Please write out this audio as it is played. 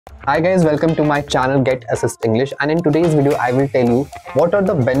Hi guys, welcome to my channel GetAssist English, and in today's video I will tell you what are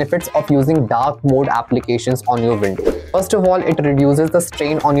the benefits of using dark mode applications on your window. First of all, it reduces the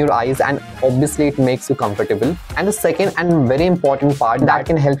strain on your eyes and obviously it makes you comfortable. And the second and very important part that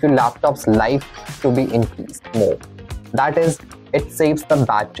can help your laptop's life to be increased more. That is, it saves the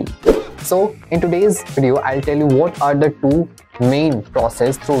battery. So in today's video I'll tell you what are the two main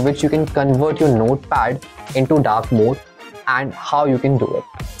processes through which you can convert your notepad into dark mode and how you can do it.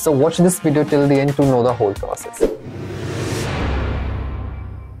 So watch this video till the end to know the whole process.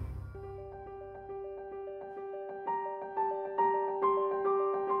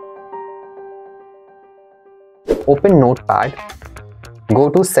 Open Notepad, go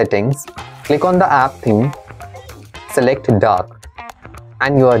to Settings, click on the app theme, select Dark,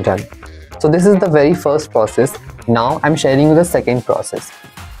 and you are done. So this is the very first process. Now I'm sharing you the second process.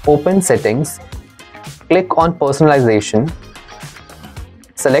 Open Settings, click on Personalization,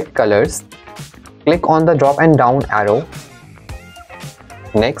 select Colors, click on the drop and down arrow.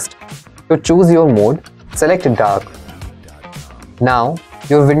 Next, to choose your mode, select Dark. Now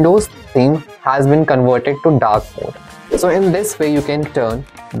your Windows theme has been converted to dark mode. So in this way you can turn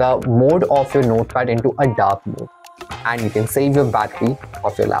the mode of your notepad into a dark mode and you can save your battery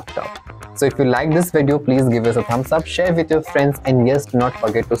of your laptop. So if you like this video, please give us a thumbs up, share with your friends, and yes, do not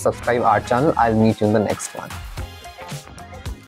forget to subscribe our channel. I'll meet you in the next one.